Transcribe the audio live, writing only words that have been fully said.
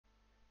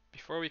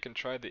Before we can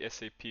try the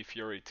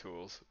SAP-Fiori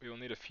tools, we will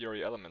need a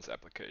Fiori Elements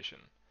application.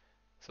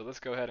 So let's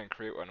go ahead and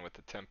create one with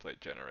the template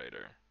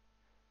generator.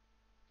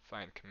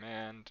 Find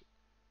command,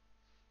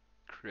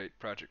 create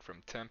project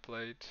from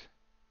template.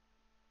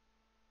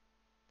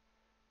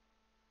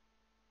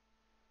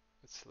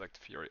 Let's select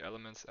Fiori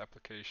Elements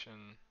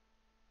application.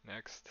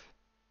 Next.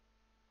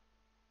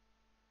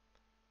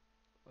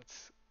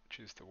 Let's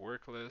choose the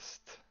work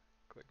list.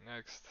 Click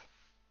next.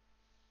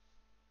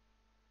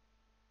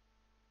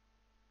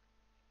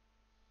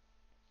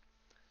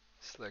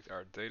 Select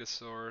our data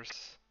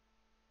source,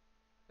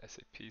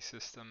 SAP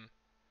system.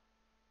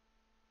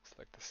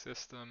 Select the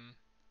system.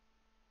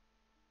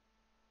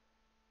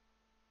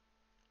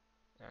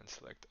 And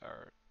select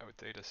our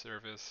data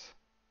service.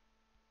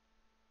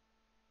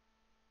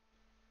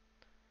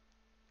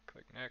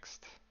 Click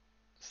next.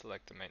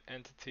 Select the main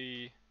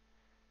entity.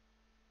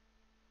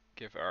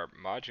 Give our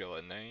module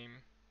a name.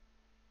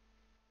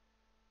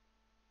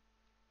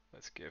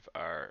 Let's give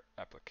our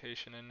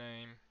application a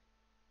name.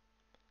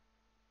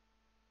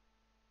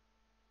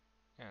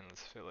 And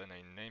let's fill in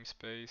a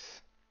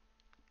namespace.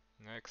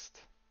 Next.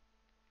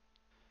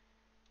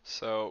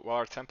 So while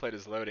our template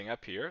is loading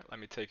up here, let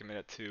me take a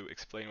minute to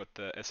explain what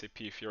the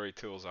SAP Fiori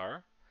tools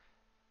are.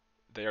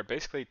 They are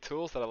basically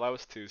tools that allow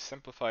us to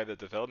simplify the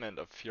development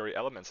of Fiori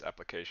Elements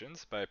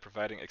applications by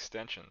providing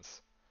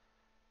extensions.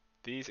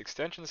 These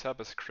extensions help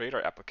us create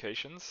our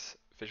applications,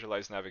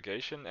 visualize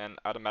navigation, and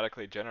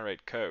automatically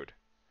generate code.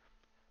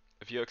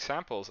 A few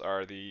examples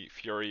are the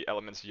Fiori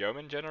Elements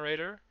Yeoman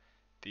generator,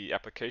 the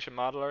application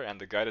modeler, and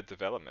the guided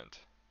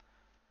development.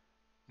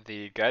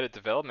 The guided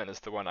development is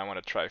the one I want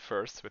to try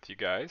first with you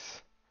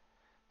guys.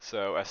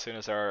 So as soon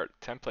as our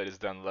template is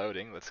done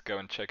loading, let's go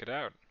and check it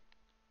out.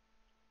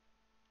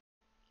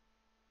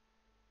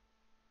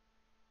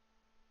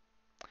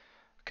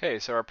 Okay,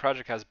 so our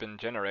project has been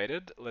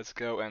generated. Let's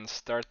go and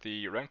start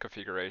the run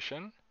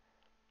configuration.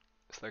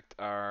 Select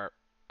our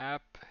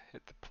app,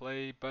 hit the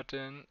play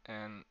button,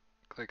 and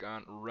click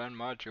on Run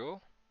Module.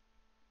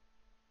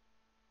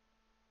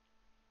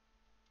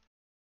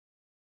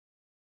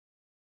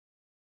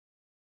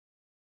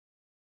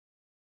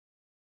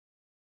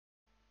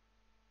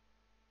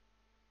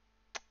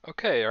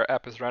 Okay, our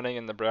app is running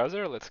in the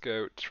browser. Let's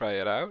go try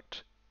it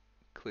out.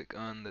 Click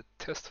on the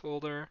test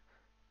folder,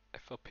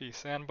 FLP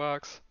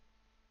Sandbox.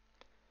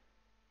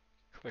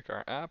 Click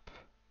our app.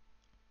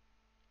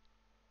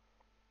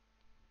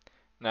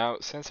 Now,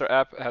 since our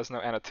app has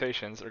no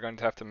annotations, we're going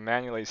to have to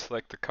manually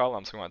select the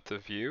columns we want to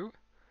view.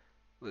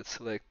 Let's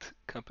select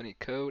company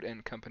code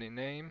and company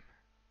name.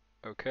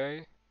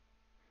 Okay.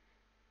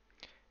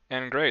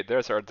 And great,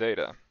 there's our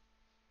data.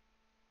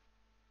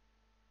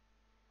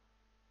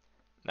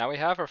 Now we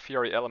have our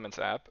Fiori Elements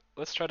app.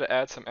 Let's try to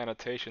add some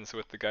annotations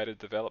with the guided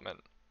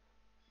development.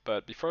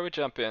 But before we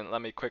jump in,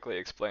 let me quickly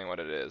explain what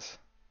it is.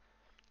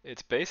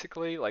 It's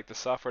basically like the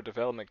software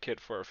development kit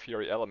for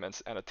Fiori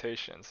Elements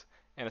annotations,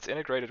 and it's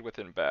integrated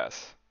within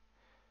BAS.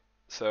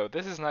 So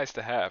this is nice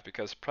to have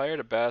because prior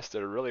to BAS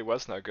there really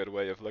was no good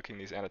way of looking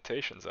these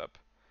annotations up.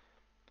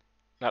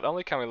 Not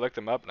only can we look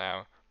them up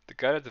now, the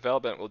guided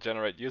development will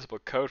generate usable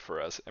code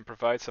for us and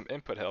provide some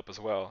input help as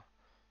well.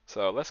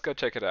 So let's go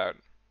check it out.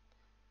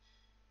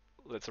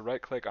 Let's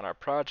right click on our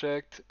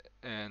project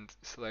and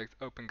select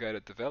Open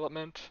Guided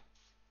Development.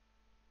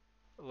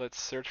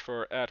 Let's search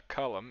for Add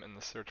Column in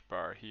the search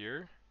bar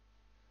here.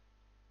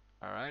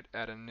 Alright,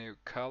 add a new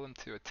column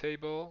to a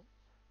table.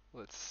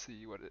 Let's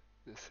see what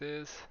this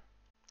is.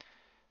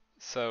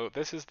 So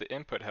this is the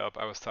input help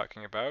I was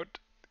talking about.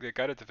 The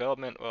guided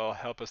development will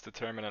help us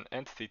determine an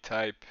entity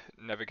type,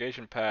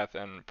 navigation path,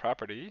 and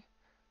property.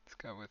 Let's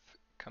go with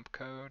comp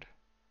code.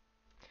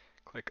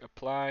 Click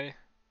Apply.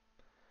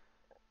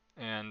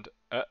 And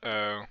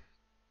uh-oh,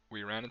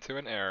 we ran into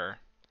an error.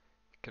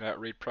 Cannot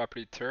read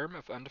property term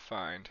of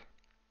undefined.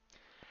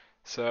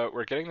 So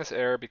we're getting this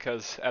error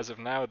because as of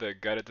now the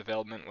guided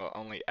development will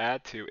only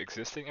add to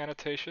existing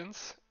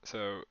annotations.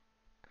 So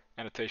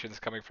annotations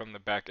coming from the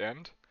back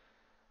end.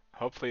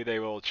 Hopefully they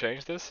will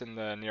change this in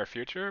the near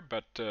future,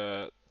 but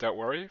don't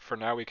worry, for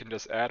now we can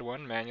just add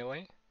one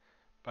manually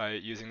by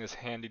using this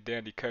handy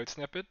dandy code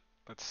snippet.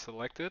 Let's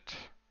select it,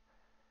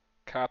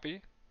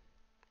 copy.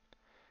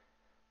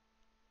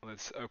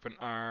 Let's open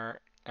our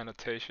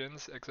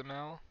annotations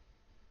XML,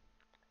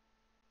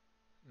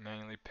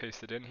 manually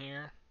paste it in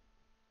here.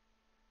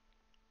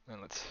 Then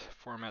let's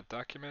format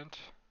document.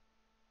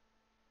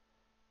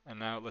 And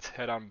now let's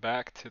head on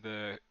back to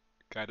the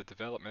guided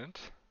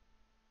development.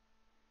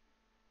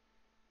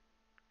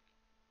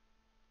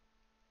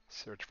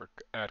 Search for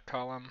add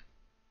column.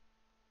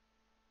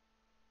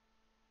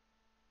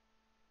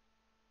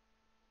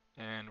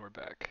 And we're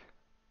back.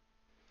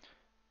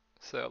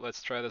 So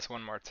let's try this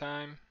one more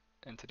time.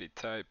 Entity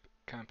type,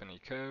 company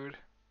code.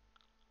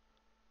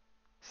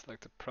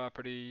 Select a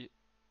property,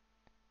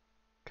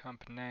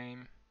 comp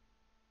name.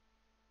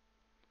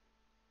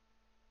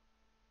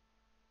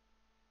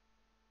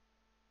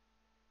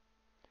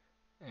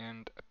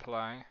 And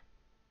apply.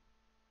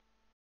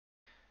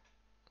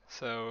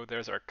 So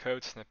there's our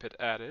code snippet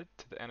added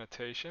to the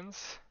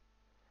annotations.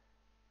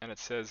 and it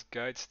says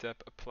guide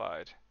step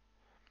applied.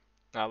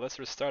 Now let's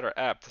restart our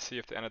app to see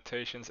if the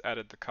annotations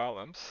added the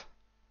columns.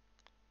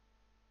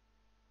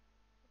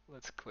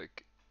 Let's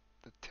click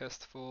the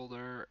test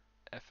folder,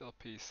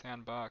 FLP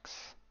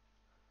sandbox,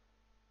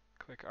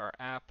 click our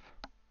app,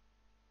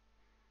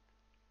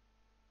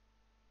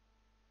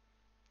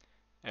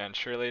 and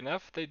surely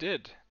enough, they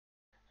did.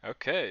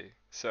 Okay,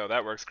 so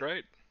that works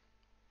great.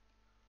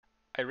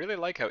 I really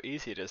like how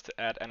easy it is to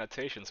add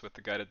annotations with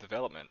the guided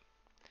development.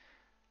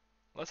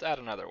 Let's add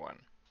another one.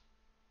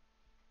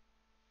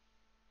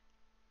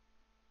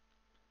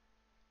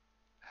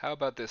 How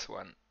about this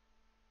one?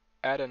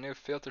 Add a new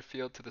filter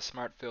field to the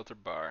smart filter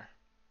bar.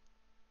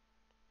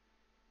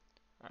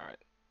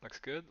 Alright, looks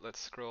good. Let's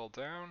scroll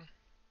down.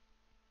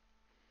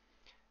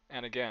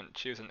 And again,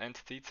 choose an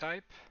entity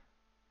type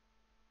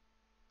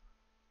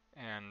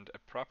and a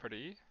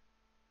property.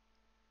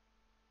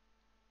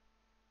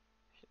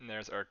 And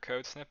there's our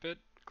code snippet.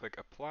 Click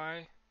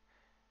apply.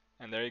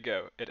 And there you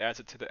go. It adds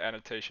it to the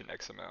annotation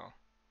XML.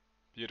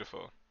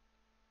 Beautiful.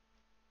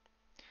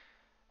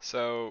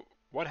 So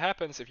what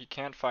happens if you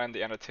can't find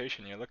the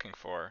annotation you're looking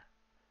for?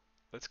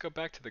 Let's go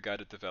back to the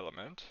guided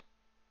development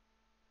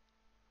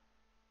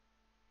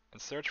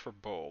and search for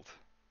bold.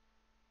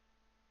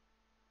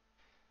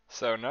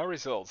 So no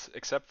results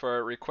except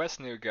for request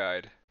new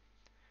guide.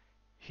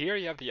 Here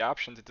you have the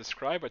option to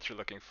describe what you're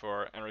looking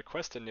for and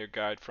request a new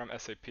guide from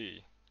SAP.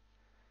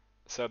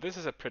 So this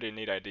is a pretty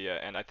neat idea,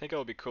 and I think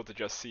it'll be cool to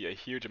just see a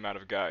huge amount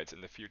of guides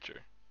in the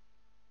future.